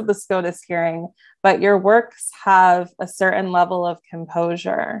because of the SCOTUS hearing, but your works have a certain level of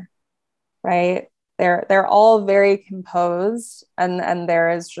composure, right? They're all very composed, and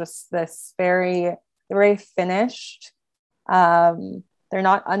there is just this very finished. They're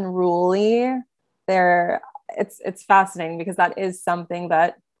not unruly. It's fascinating because that is something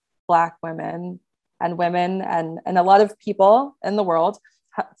that Black women and a lot of people in the world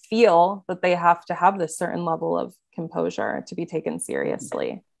feel, that they have to have this certain level of composure to be taken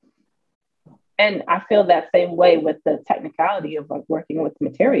seriously. And I feel that same way with the technicality of like working with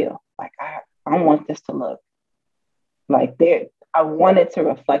material. Like I want this to look like I want it to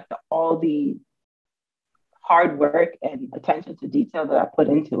reflect all the hard work and attention to detail that I put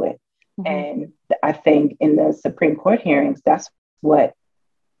into it. And I think in the Supreme Court hearings, that's what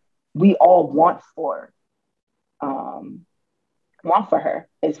we all want for her,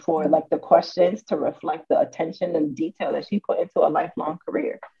 is for like the questions to reflect the attention and detail that she put into a lifelong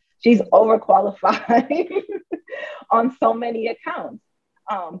career. She's overqualified on so many accounts,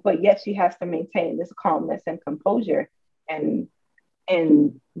 but yet she has to maintain this calmness and composure. And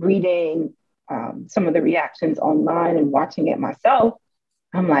reading some of the reactions online and watching it myself,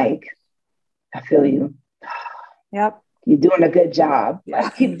 I'm like, I feel you. Yep. You're doing a good job. Yeah.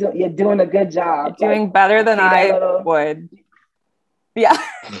 Like, you're doing a good job. You're doing better than I would. Yeah.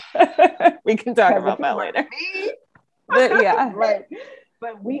 We can talk about that later. But, yeah. Right.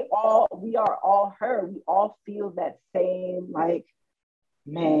 But we are all her. We all feel that same, like,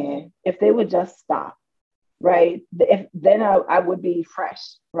 man, if they would just stop, right? Then I would be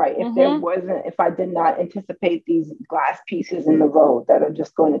fresh, right? If I did not anticipate these glass pieces in the road that are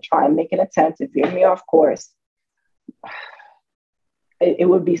just going to try and make an attempt to veer me off course, it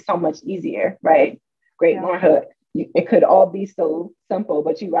would be so much easier, right? Great Motherhood. It could all be so simple,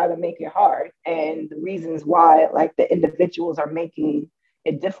 but you rather make it hard. And the reasons why, like, the individuals are making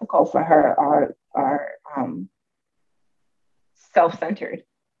it difficult for her are self-centered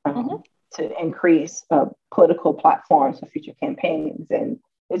to increase political platforms for future campaigns, and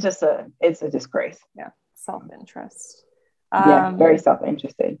it's a disgrace. Yeah, self-interest. Very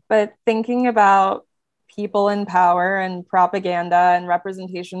self-interested. But thinking about people in power and propaganda and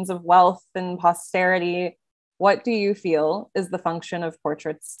representations of wealth and posterity, what do you feel is the function of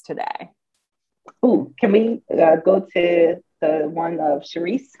portraits today? Ooh, can we go to the one of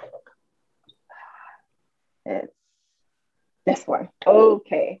Charisse? It's this one.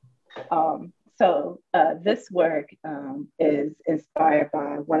 Okay. So this work is inspired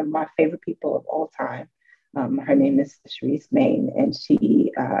by one of my favorite people of all time. Her name is Charisse Main, and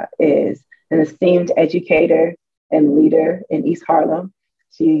she is an esteemed educator and leader in East Harlem.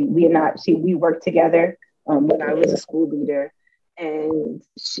 We worked together when I was a school leader, and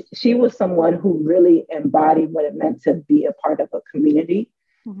she was someone who really embodied what it meant to be a part of a community,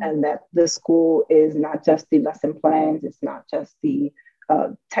 and that the school is not just the lesson plans, it's not just the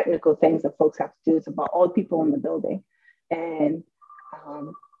technical things that folks have to do, it's about all the people in the building. And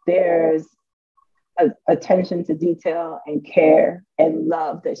there's attention to detail and care and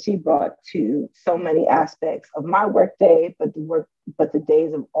love that she brought to so many aspects of my work day, but the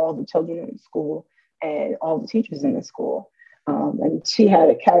days of all the children in school. and all the teachers in the school. And she had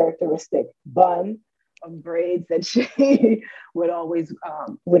a characteristic bun of braids that she would always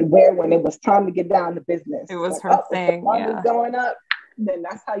would wear when it was time to get down to business. It was her thing. If the bun is going up, then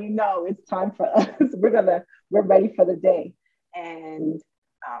that's how you know it's time for us. We're ready for the day. And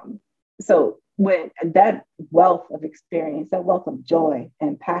so when that wealth of experience, that wealth of joy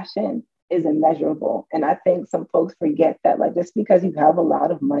and passion is immeasurable. And I think some folks forget that, like, just because you have a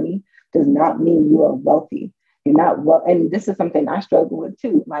lot of money does not mean you are wealthy. You're not well. And this is something I struggle with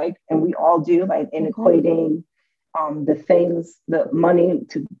too, like, and we all do, like, in equating the money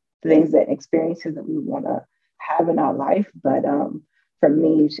to things, that experiences that we want to have in our life. But for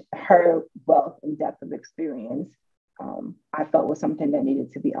me, her wealth and depth of experience, I felt was something that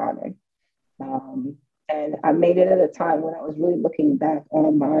needed to be honored. And I made it at a time when I was really looking back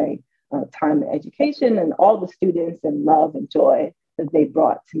on my time in education and all the students and love and joy that they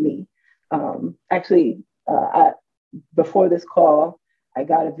brought to me. Before this call, I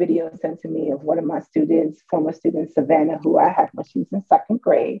got a video sent to me of one of my students, former student Savannah, who I had when she was in second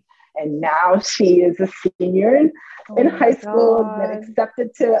grade. And now she is a senior in high school, been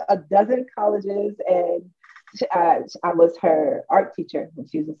accepted to a dozen colleges. And I was her art teacher when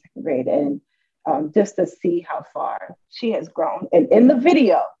she was in second grade. And just to see how far she has grown. And in the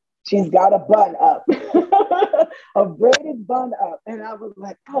video, she's got a bun up, a braided bun up. And I was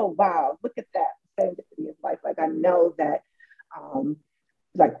like, oh, wow, look at that serendipity of life. Like, I know that,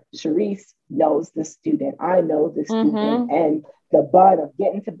 like, Sharice knows this student. I know this student. And the bun of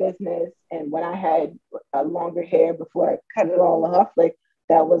getting to business. And when I had longer hair before I cut it all off, like,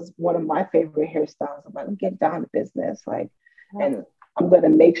 that was one of my favorite hairstyles. I'm like, I'm getting down to business. Like, and I'm going to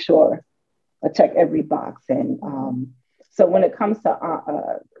make sure I check every box. And so when it comes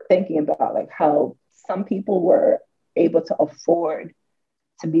to thinking about, like, how some people were able to afford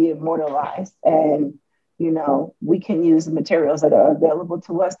to be immortalized, and, you know, we can use the materials that are available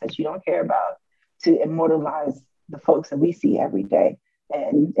to us that you don't care about to immortalize the folks that we see every day.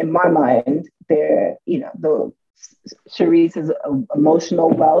 And in my mind, they're, you know, the Sharice's emotional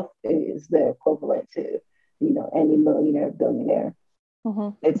wealth is the equivalent to, you know, any millionaire, billionaire.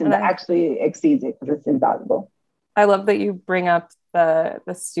 It actually exceeds it because it's invaluable. I love that you bring up the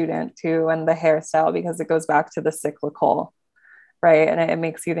student too and the hairstyle, because it goes back to the cyclical, right? And it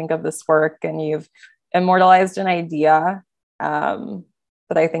makes you think of this work, and you've immortalized an idea that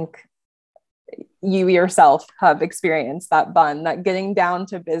I think you yourself have experienced, that bun, that getting down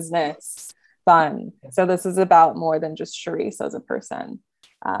to business bun. So this is about more than just Sharice as a person.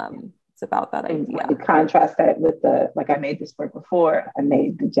 It's about that idea. You contrast that with like, I made this work before, I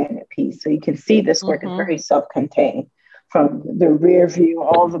made the Janet piece. So you can see this work is very self-contained. From the rear view,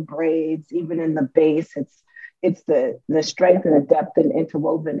 all the braids, even in the base, it's the strength and the depth and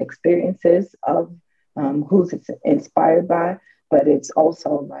interwoven experiences of who's it's inspired by, but it's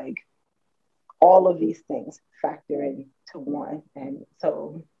also like all of these things factor into one. And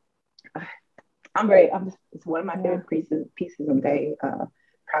so it's one of my favorite pieces. I'm very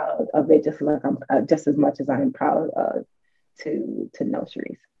proud of it, just like I'm just as much as I am proud to know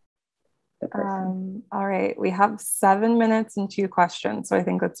Sharice. All right, we have 7 minutes and 2 questions, so I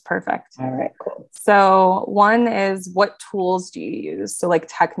think that's perfect. All right, cool. So one is, what tools do you use? So, like,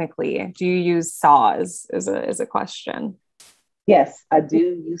 technically, do you use saws? Is a question. Yes, I do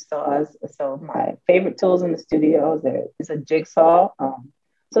use saws. So my favorite tools in the studio is a jigsaw.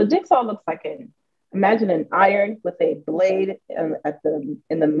 So jigsaw looks like imagine an iron with a blade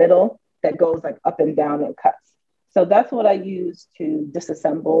in the middle that goes, like, up and down and cuts. So that's what I use to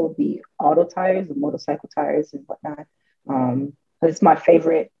disassemble the auto tires, the motorcycle tires and whatnot. It's my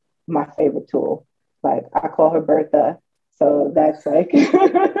favorite tool. Like, I call her Bertha. So that's like,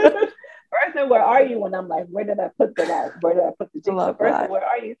 Bertha, where are you? And I'm like, where did I put the jigsaw? Bertha, where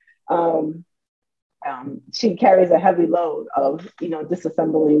are you? She carries a heavy load of, you know,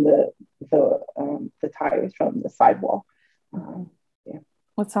 disassembling the tires from the sidewall. Well,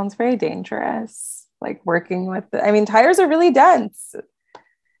 it sounds very dangerous. Like, working with tires are really dense.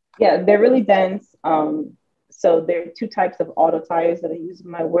 Yeah, they're really dense. So there are 2 types of auto tires that I use in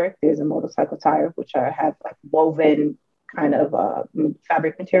my work. There's a motorcycle tire, which have like woven kind of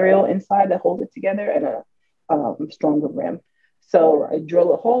fabric material inside that holds it together, and a stronger rim. So I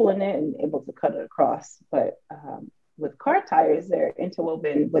drill a hole in it and able to cut it across. But with car tires, they're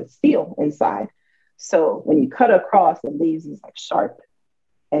interwoven with steel inside. So when you cut across, it leaves these, like, sharp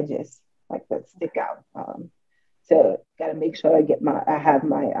edges, like, that stick out. So got to make sure I have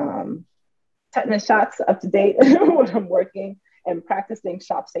my tetanus shots up to date when I'm working, and practicing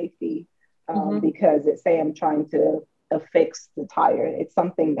shop safety because say I'm trying to affix the tire. It's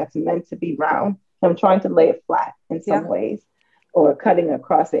something that's meant to be round, I'm trying to lay it flat in some Yeah. ways, or cutting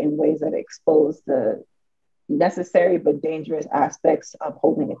across it in ways that expose the necessary but dangerous aspects of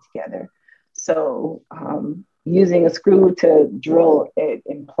holding it together. So using a screw to drill it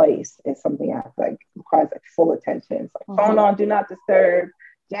in place is something I like requires like full attention. It's like phone on, do not disturb.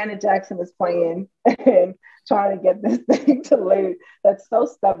 Janet Jackson is playing and trying to get this thing to lay. That's so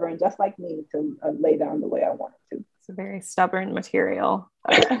stubborn, just like me, to lay down the way I want it to. It's a very stubborn material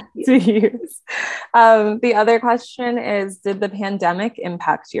to use. The other question is, did the pandemic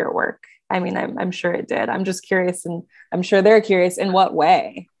impact your work? I mean, I'm sure it did. I'm just curious, and I'm sure they're curious, in what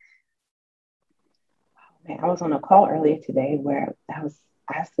way? Man, I was on a call earlier today where I was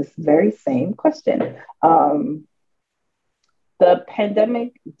asked this very same question. The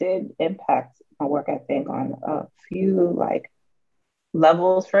pandemic did impact my work, I think, on a few like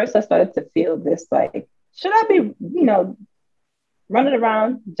levels. First, I started to feel this like, should I be, running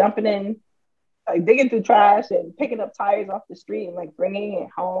around, jumping in, like digging through trash and picking up tires off the street and like bringing it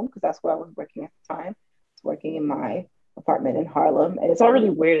home? Because that's where I was working at the time. I was working in my apartment in Harlem, and it's already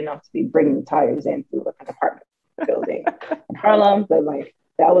weird enough to be bringing tires in through like an apartment building in Harlem, but like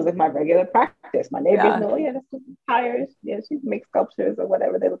that was like my regular practice. My neighbors know, oh yeah, that's tires. Yeah, she makes sculptures or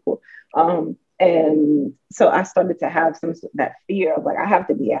whatever. They look cool. And so I started to have that fear of like I have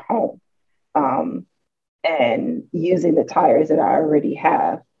to be at home, and using the tires that I already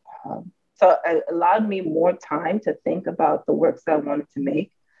have. So it allowed me more time to think about the works that I wanted to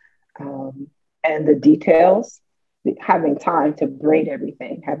make, and the details, having time to braid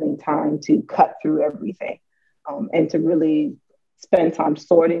everything, having time to cut through everything, and to really spend time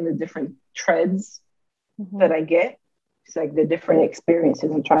sorting the different treads that I get. It's like the different experiences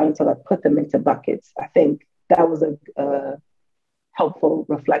and trying to like put them into buckets. I think that was a helpful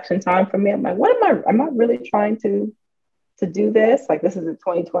reflection time for me. I'm like, am I really trying to do this? Like, this is in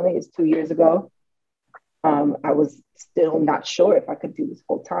 2020, it's 2 years ago. I was still not sure if I could do this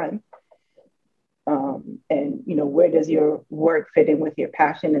full time. And, where does your work fit in with your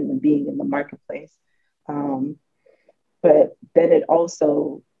passion and then being in the marketplace? But then it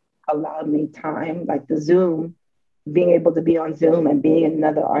also allowed me time, like the Zoom, being able to be on Zoom and being in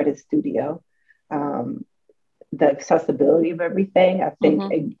another artist studio, the accessibility of everything, I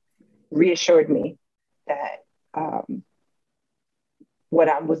think it reassured me that what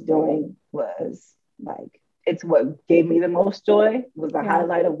I was doing was like, it's what gave me the most joy, was the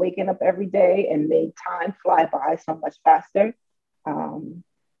highlight of waking up every day and made time fly by so much faster. And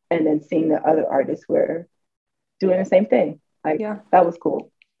then seeing the other artists were doing the same thing. Like, that was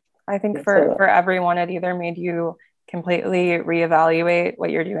cool. I think for everyone, it either made you completely reevaluate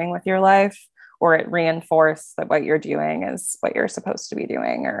what you're doing with your life, or it reinforced that what you're doing is what you're supposed to be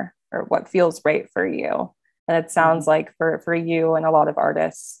doing, or what feels right for you. And it sounds like for you and a lot of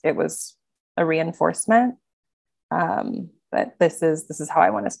artists, it was a reinforcement that this is how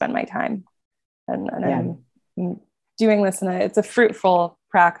I want to spend my time. And I'm doing this, and it's a fruitful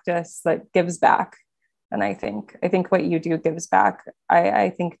practice that gives back. And I think what you do gives back. I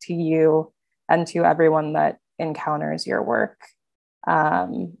think to you and to everyone that encounters your work.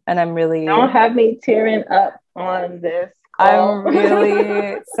 And I'm really, don't have me tearing up on this call. I'm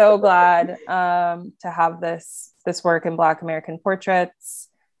really so glad to have this work in Black American portraits,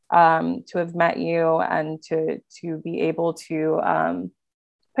 to have met you, and to be able to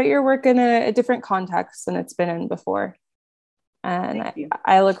put your work in a different context than it's been in before. And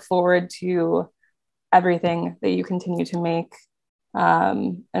I look forward to everything that you continue to make,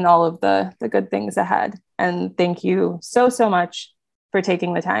 and all of the good things ahead. And thank you so much for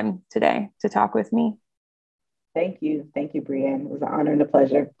taking the time today to talk with me. Thank you, Breanne. It was an honor and a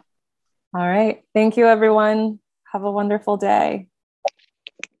pleasure. All right. Thank you, everyone. Have a wonderful day.